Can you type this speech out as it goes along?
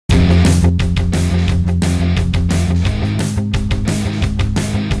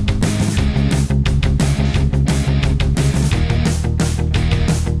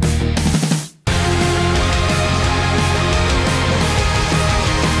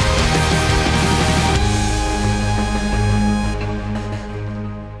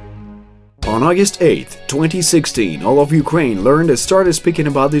On August 8, 2016, all of Ukraine learned and started speaking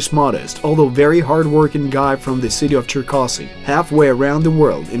about this modest, although very hard-working guy from the city of Cherkasy. Halfway around the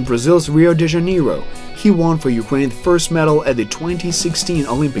world, in Brazil's Rio de Janeiro, he won for Ukraine the first medal at the 2016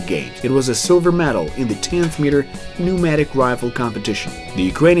 Olympic Games. It was a silver medal in the 10th-meter pneumatic rifle competition. The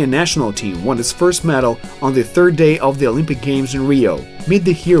Ukrainian national team won its first medal on the third day of the Olympic Games in Rio. Meet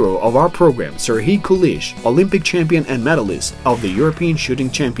the hero of our program, Serhiy Kulish, Olympic champion and medalist of the European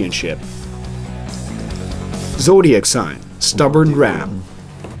Shooting Championship. Zodiac sign: stubborn ram.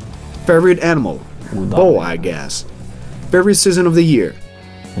 Favorite animal: boa, I guess. Favorite season of the year: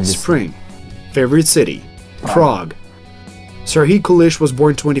 spring. Favorite city: Prague. Serhiy Kulish was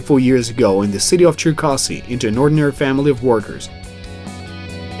born 24 years ago in the city of Cherkasy into an ordinary family of workers.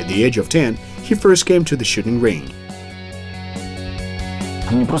 At the age of 10, he first came to the shooting range.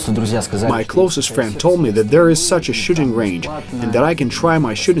 My closest friend told me that there is such a shooting range and that I can try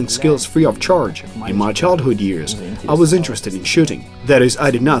my shooting skills free of charge. In my childhood years, I was interested in shooting. That is,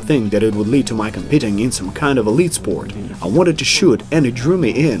 I did not think that it would lead to my competing in some kind of elite sport. I wanted to shoot and it drew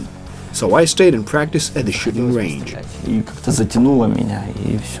me in. So I stayed and practiced at the shooting range.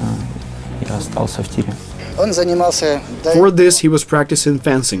 For this, he was practicing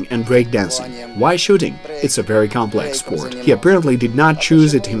fencing and breakdancing. Why shooting? It's a very complex sport. He apparently did not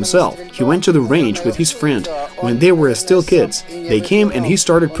choose it himself. He went to the range with his friend when they were still kids. They came and he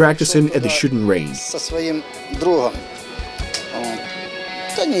started practicing at the shooting range.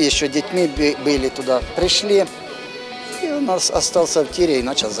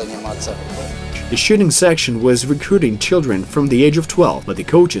 The shooting section was recruiting children from the age of 12, but the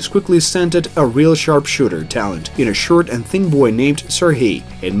coaches quickly scented a real sharpshooter talent in a short and thin boy named Serhiy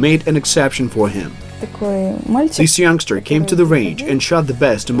and made an exception for him. This youngster came to the range and shot the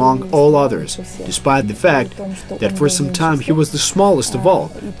best among all others, despite the fact that for some time he was the smallest of all,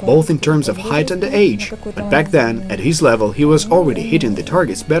 both in terms of height and age. But back then, at his level, he was already hitting the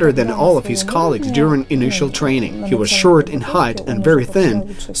targets better than all of his colleagues during initial training. He was short in height and very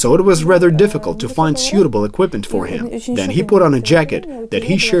thin, so it was rather difficult to find suitable equipment for him. Then he put on a jacket that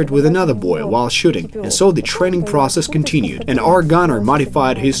he shared with another boy while shooting, and so the training process continued, and our gunner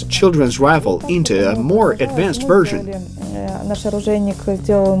modified his children's rifle into a more advanced version. Наш оружейник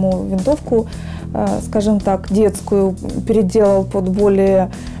сделал ему винтовку, скажем так, детскую, переделал под более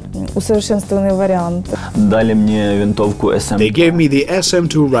усовершенствованный вариант. Дали мне винтовку SM. They gave me the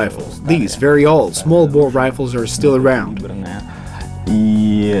SM2 rifles. These very old small bore rifles are still around.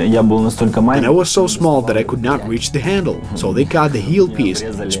 And I was so small that I could not reach the handle, so they cut the heel piece,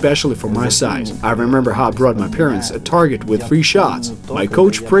 especially for my size. I remember how I brought my parents a target with 3 shots. My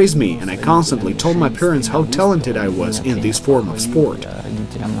coach praised me, and I constantly told my parents how talented I was in this form of sport.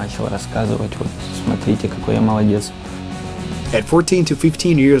 At 14 to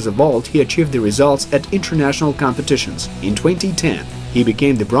 15 years of old, he achieved the results at international competitions. In 2010, he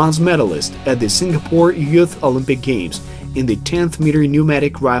became the bronze medalist at the Singapore Youth Olympic Games in the 10th-meter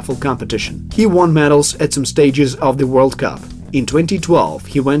pneumatic rifle competition. He won medals at some stages of the World Cup. In 2012,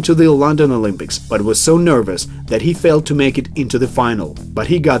 he went to the London Olympics, but was so nervous that he failed to make it into the final. But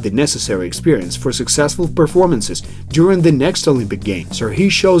he got the necessary experience for successful performances during the next Olympic Games.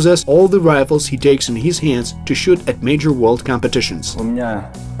 Serhiy shows us all the rifles he takes in his hands to shoot at major world competitions.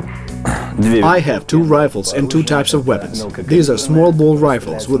 I have 2 rifles and 2 types of weapons. These are small ball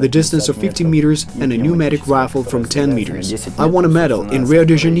rifles with a distance of 50 meters and a pneumatic rifle from 10 meters. I won a medal in Rio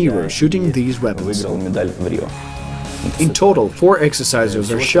de Janeiro shooting these weapons. In total, 4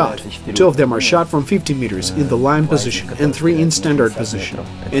 exercises are shot. 2 of them are shot from 50 meters in the line position and 3 in standard position.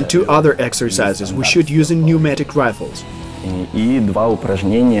 And 2 other exercises we shoot using pneumatic rifles. И 2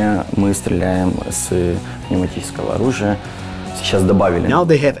 упражнения мы стреляем с пневматического оружия. Now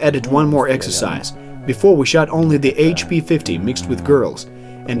they have added 1 more exercise. Before we shot only the HP-50 mixed with girls,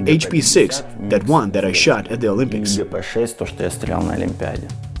 and HP-6, that one that I shot at the Olympics. At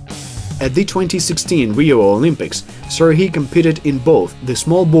the 2016 Rio Olympics, Serhiy competed in both the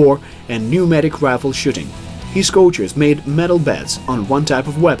small bore and pneumatic rifle shooting. His coaches made medal bets on 1 type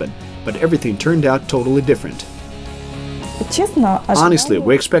of weapon, but everything turned out totally different. Honestly,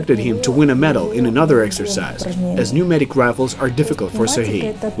 we expected him to win a medal in another exercise, as pneumatic rifles are difficult for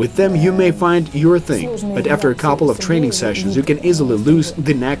Serhiy. With them you may find your thing, but after a couple of training sessions you can easily lose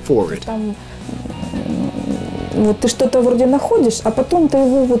the knack for it. Ты что-то вроде находишь, а потом ты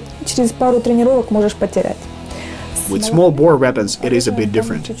его вот через пару тренировок можешь потерять. With small bore weapons it is a bit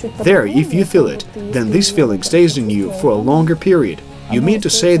different. There, if you feel it, then this feeling stays in you for a longer period. You mean to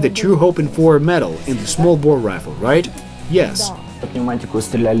say that you're hoping for a medal in the small bore rifle, right? Yes. Пневматику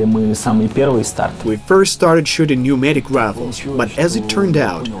стреляли мы самый первый старт. We first started shooting pneumatic rifles, but as it turned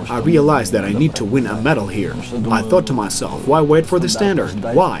out, I realized that I need to win a medal here. I thought to myself, why wait for the standard?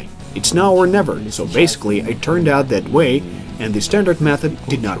 Why? It's now or never. So basically, it turned out that way, and the standard method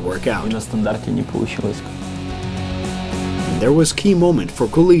did not work out. На стандарте не получилось. There was a key moment for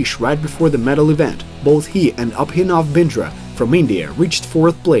Kulish right before the medal event. Both he and Abhinav Bindra from India reached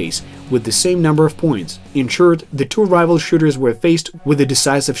 4th place with the same number of points. In short, the two rival shooters were faced with a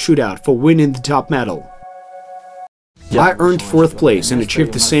decisive shootout for winning the top medal. I earned 4th place and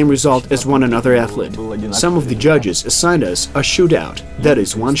achieved the same result as one another athlete. Some of the judges assigned us a shootout, that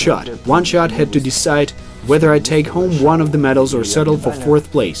is, one shot. One shot had to decide whether I take home one of the medals or settle for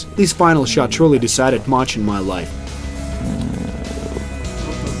 4th place. This final shot truly decided much in my life.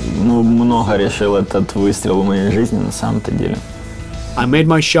 Ну, много решил этот выстрел в моей жизни на самом-то деле. I made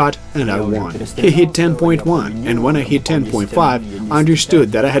my shot and I won. He hit 10.1, and when I hit 10.5, I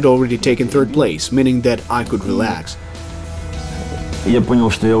understood that I had already taken 3rd place, meaning that I could relax. Я понял,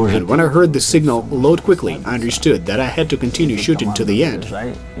 что я уже... And when I heard the signal load quickly, I understood that I had to continue shooting to the end.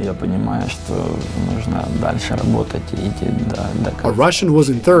 Я понимаю, что нужно дальше работать и идти до... A Russian was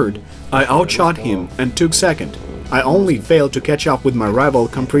in 3rd. I outshot him and took 2nd. I only failed to catch up with my rival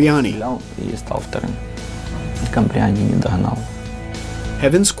Kampriani. И стал вторым. Камприани не догнал.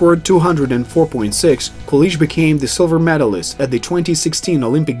 Having scored 204.6, Kulish became the silver medalist at the 2016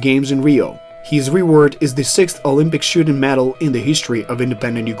 Olympic Games in Rio. His reward is the 6th Olympic shooting medal in the history of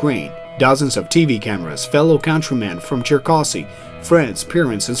independent Ukraine. Dozens of TV cameras, fellow countrymen from Cherkasy, friends,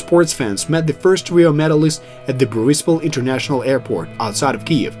 parents and sports fans met the first Rio medalist at the Boryspil International Airport outside of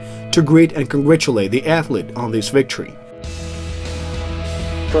Kiev to greet and congratulate the athlete on this victory.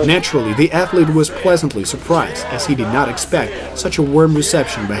 Naturally, the athlete was pleasantly surprised, as he did not expect such a warm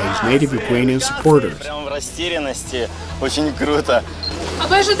reception by his native Ukrainian supporters.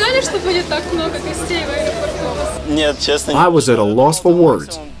 I was at a loss for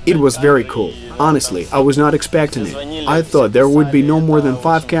words. It was very cool. Honestly, I was not expecting it. I thought there would be no more than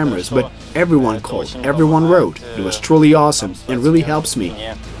 5 cameras, but everyone called, everyone wrote. It was truly awesome and really helps me.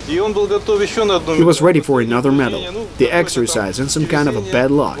 He was ready for another medal, the exercise and some kind of a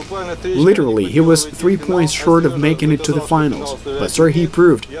bad luck. Literally, he was 3 points short of making it to the finals, but Serhiy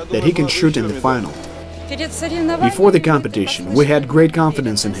proved that he can shoot in the final. Before the competition, we had great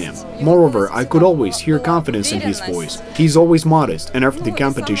confidence in him. Moreover, I could always hear confidence in his voice. He's always modest, and after the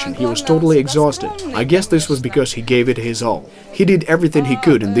competition he was totally exhausted. I guess this was because he gave it his all. He did everything he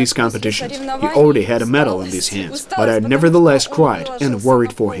could in these competitions. He already had a medal in his hands, but I nevertheless cried and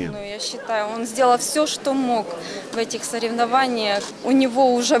worried for him. Он сделал все, что мог в этих соревнованиях. У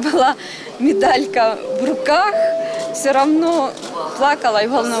него уже была медалька в руках, все равно плакала и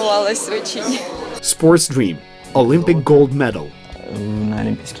волновалась очень. Sports dream, Olympic gold medal. На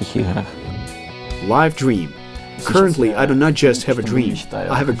Олимпийских играх. Life dream. Currently, I do not just have a dream.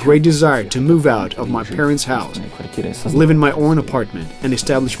 I have a great desire to move out of my parents' house, live in my own apartment, and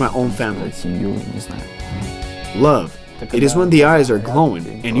establish my own family. Love. It is when the eyes are glowing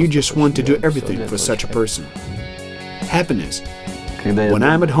and you just want to do everything for such a person. Happiness. When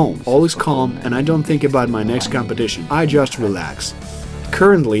I am at home, all is calm and I don't think about my next competition. I just relax.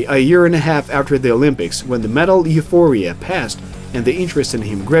 Currently, a year and a half after the Olympics, when the medal euphoria passed and the interest in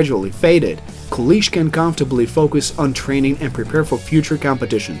him gradually faded, Kulish can comfortably focus on training and prepare for future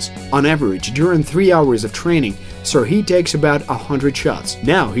competitions. On average, during 3 hours of training, Serhiy takes about 100 shots.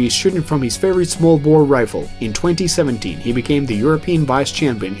 Now he is shooting from his favorite small-bore rifle. In 2017, he became the European vice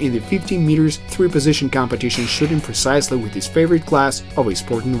champion in the 15 meters 3-position competition, shooting precisely with his favorite class of a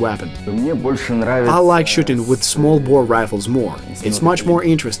sporting weapon. I like shooting with small-bore rifles more. It's much more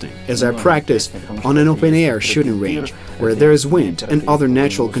interesting, as I practice on an open-air shooting range, where there is wind and other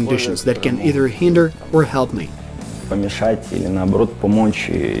natural conditions that can either hinder or help me. Помешать или наоборот помочь,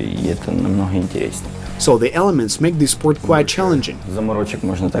 и это намного интереснее. So the elements make this sport quite challenging. Заморочек,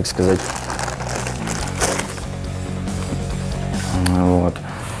 можно так сказать. Вот.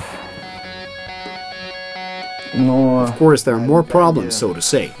 Of course, there are more problems, so to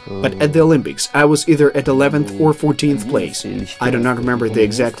say. But at the Olympics, I was either at 11th or 14th place. I do not remember the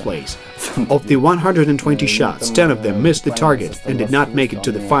exact place. Of the 120 shots, 10 of them missed the target and did not make it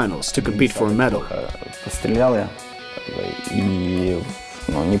to the finals to compete for a medal. Пострелял я и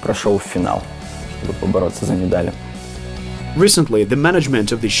не прошел в финал, чтобы побороться за медали. Recently, the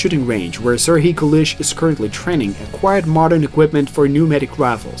management of the shooting range where Serhiy Kulish is currently training acquired modern equipment for pneumatic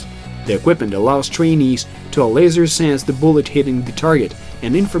rifles. The equipment allows trainees to laser sense the bullet hitting the target,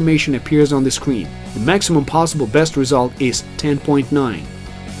 and information appears on the screen. The maximum possible best result is 10.9.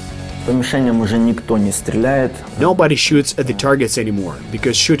 По мишеням уже никто не стреляет. Nobody shoots at the targets anymore,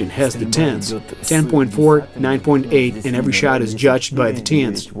 because shooting has the tens, 10.4, 9.8, and every shot is judged by the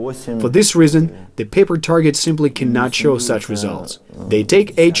tens. For this reason, the paper targets simply cannot show such results. They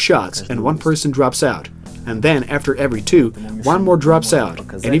take 8 shots and one person drops out. And then, after every 2, one more drops out,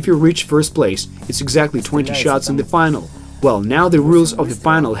 and if you reach first place, it's exactly 20 shots in the final. Well, now the rules of the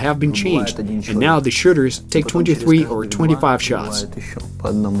final have been changed, and now the shooters take 23 or 25 shots.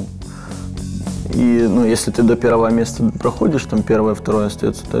 И, ну, если ты до первого места проходишь, там первое, второе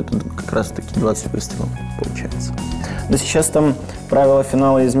остается, то это как раз-таки 20 выстрелов получается. Но сейчас там правила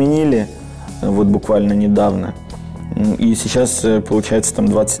финала изменили, вот буквально недавно. И сейчас получается там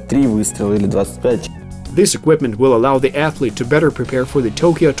 23 выстрела или 25. This equipment will allow the athlete to better prepare for the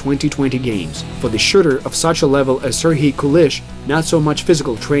Tokyo 2020 Games. For the shooter of such a level as Serhiy Kulish, not so much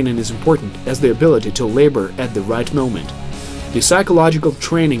physical training is important as the ability to labor at the right moment. The psychological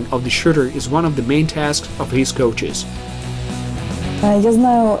training of the shooter is one of the main tasks of his coaches. I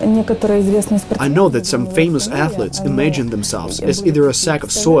know that some famous athletes imagine themselves as either a sack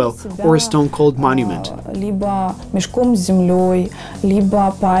of soil or a stone-cold monument.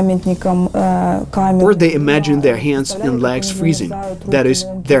 Or they imagine their hands and legs freezing, that is,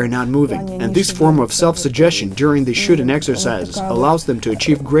 they are not moving, and this form of self-suggestion during the shooting exercises allows them to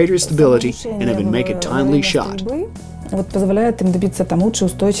achieve greater stability and even make a timely shot. Позволяет им добиться там лучшей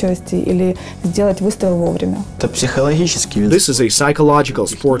устойчивости или сделать выстрел вовремя. This is a psychological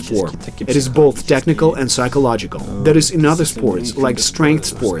sport form. It is both technical and psychological. That is, in other sports, like strength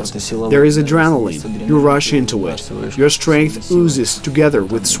sports, there is adrenaline. You rush into it. Your strength oozes together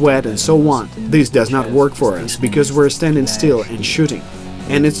with sweat and so on. This does not work for us because we're standing still and shooting.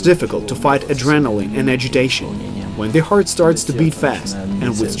 And it's difficult to fight adrenaline and agitation. When the heart starts to beat fast,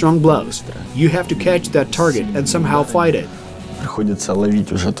 and with strong blows, you have to catch that target and somehow fight it.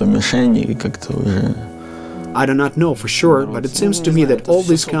 I do not know for sure, but it seems to me that all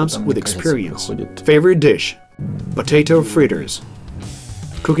this comes with experience. Favorite dish? Potato fritters.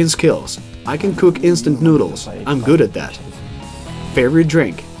 Cooking skills. I can cook instant noodles. I'm good at that. Favorite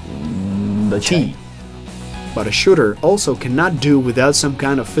drink? Tea. But a shooter also cannot do without some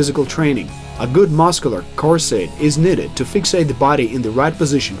kind of physical training. A good muscular corset is needed to fixate the body in the right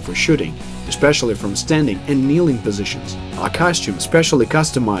position for shooting, especially from standing and kneeling positions. A costume specially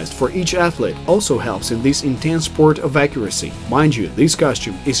customized for each athlete also helps in this intense sport of accuracy. Mind you, this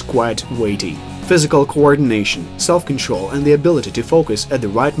costume is quite weighty. Physical coordination, self-control, and the ability to focus at the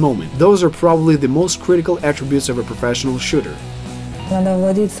right moment, those are probably the most critical attributes of a professional shooter.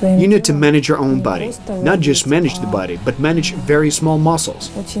 You need to manage your own body, not just manage the body, but manage very small muscles.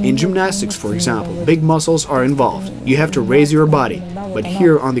 In gymnastics, for example, big muscles are involved. You have to raise your body, but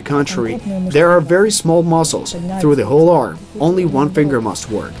here, on the contrary, there are very small muscles through the whole arm. Only one finger must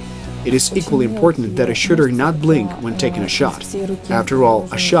work. It is equally important that a shooter not blink when taking a shot. After all,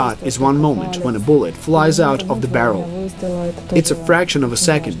 a shot is one moment when a bullet flies out of the barrel. It's a fraction of a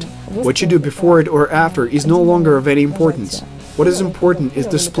second. What you do before it or after is no longer of any importance. What is important is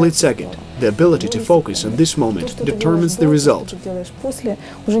the split second. The ability to focus on this moment determines the result.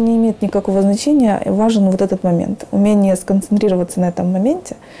 Уже не имеет никакого значения, важен вот этот момент. Умение сконцентрироваться на этом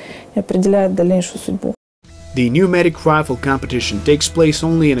моменте определяет дальнейшую судьбу. The pneumatic rifle competition takes place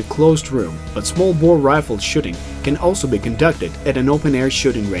only in a closed room, but small bore rifle shooting can also be conducted at an open-air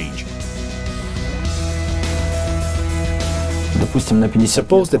shooting range.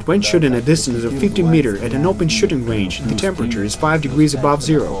 Suppose that when shooting a distance of 50 meters at an open shooting range, the temperature is 5 degrees above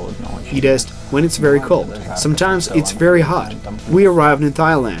zero. It is when it's very cold. Sometimes it's very hot. We arrived in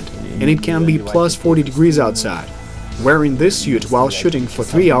Thailand, and it can be plus 40 degrees outside. Wearing this suit while shooting for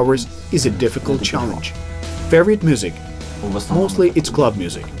 3 hours is a difficult challenge. Favorite music? Mostly it's club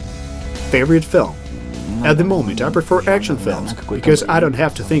music. Favorite film? At the moment, I prefer action films, because I don't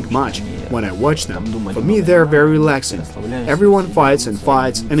have to think much when I watch them. For me, they're very relaxing. Everyone fights,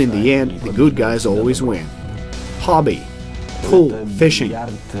 and in the end, the good guys always win. Hobby? Pool, fishing.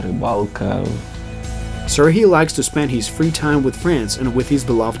 Serhiy likes to spend his free time with friends and with his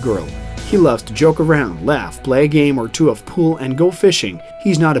beloved girl. He loves to joke around, laugh, play a game or two of pool and go fishing.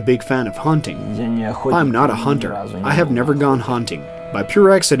 He's not a big fan of hunting. I'm not a hunter. I have never gone hunting. By pure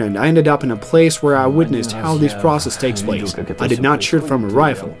accident, I ended up in a place where I witnessed how this process takes place. I did not shoot from a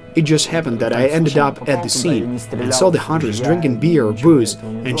rifle. It just happened that I ended up at the scene and saw the hunters drinking beer or booze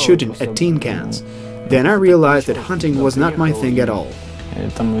and shooting at tin cans. Then I realized that hunting was not my thing at all.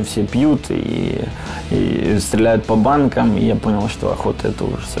 Там все пьют и стреляют по банкам, и я понял, что охота это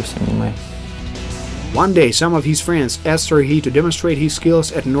уже совсем не моя. One day, some of his friends asked Serhiy to demonstrate his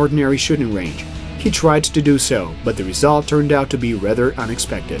skills at an ordinary shooting range. He tried to do so, but the result turned out to be rather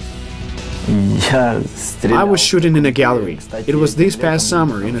unexpected. I was shooting in a gallery. It was this past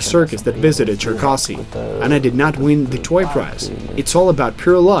summer in a circus that visited Cherkasy, and I did not win the toy prize. It's all about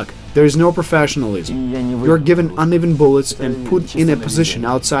pure luck. There is no professionalism. You are given uneven bullets and put in a position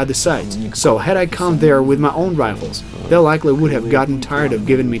outside the sights. So had I come there with my own rifles, they likely would have gotten tired of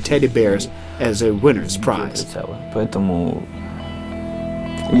giving me teddy bears as a winner's prize. Поэтому,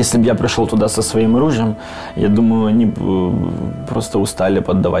 если бы я пришел туда со своим оружием, я думаю, они бы просто устали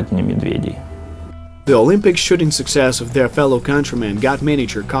поддавать мне медведей. The Olympic shooting success of their fellow countrymen got many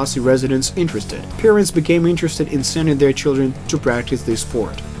Cherkasy residents interested. Parents became interested in sending their children to practice this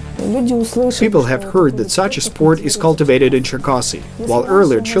sport. People have heard that such a sport is cultivated in Cherkasy. While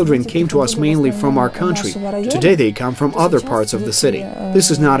earlier children came to us mainly from our country, today they come from other parts of the city.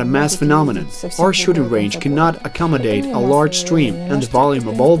 This is not a mass phenomenon. Our shooting range cannot accommodate a large stream and the volume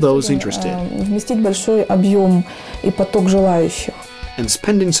of all those interested. And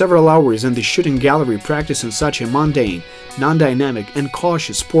spending several hours in the shooting gallery practicing such a mundane, non-dynamic and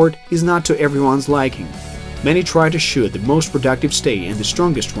cautious sport is not to everyone's liking. Many try to shoot the most productive stay and the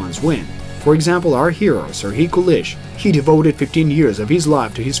strongest ones win. For example, our hero, Serhiy Kulish, he devoted 15 years of his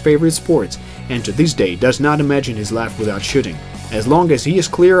life to his favorite sports and to this day does not imagine his life without shooting. As long as he is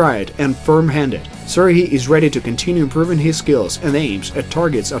clear-eyed and firm-handed, Serhiy is ready to continue improving his skills and aims at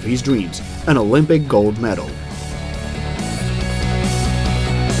targets of his dreams, an Olympic gold medal.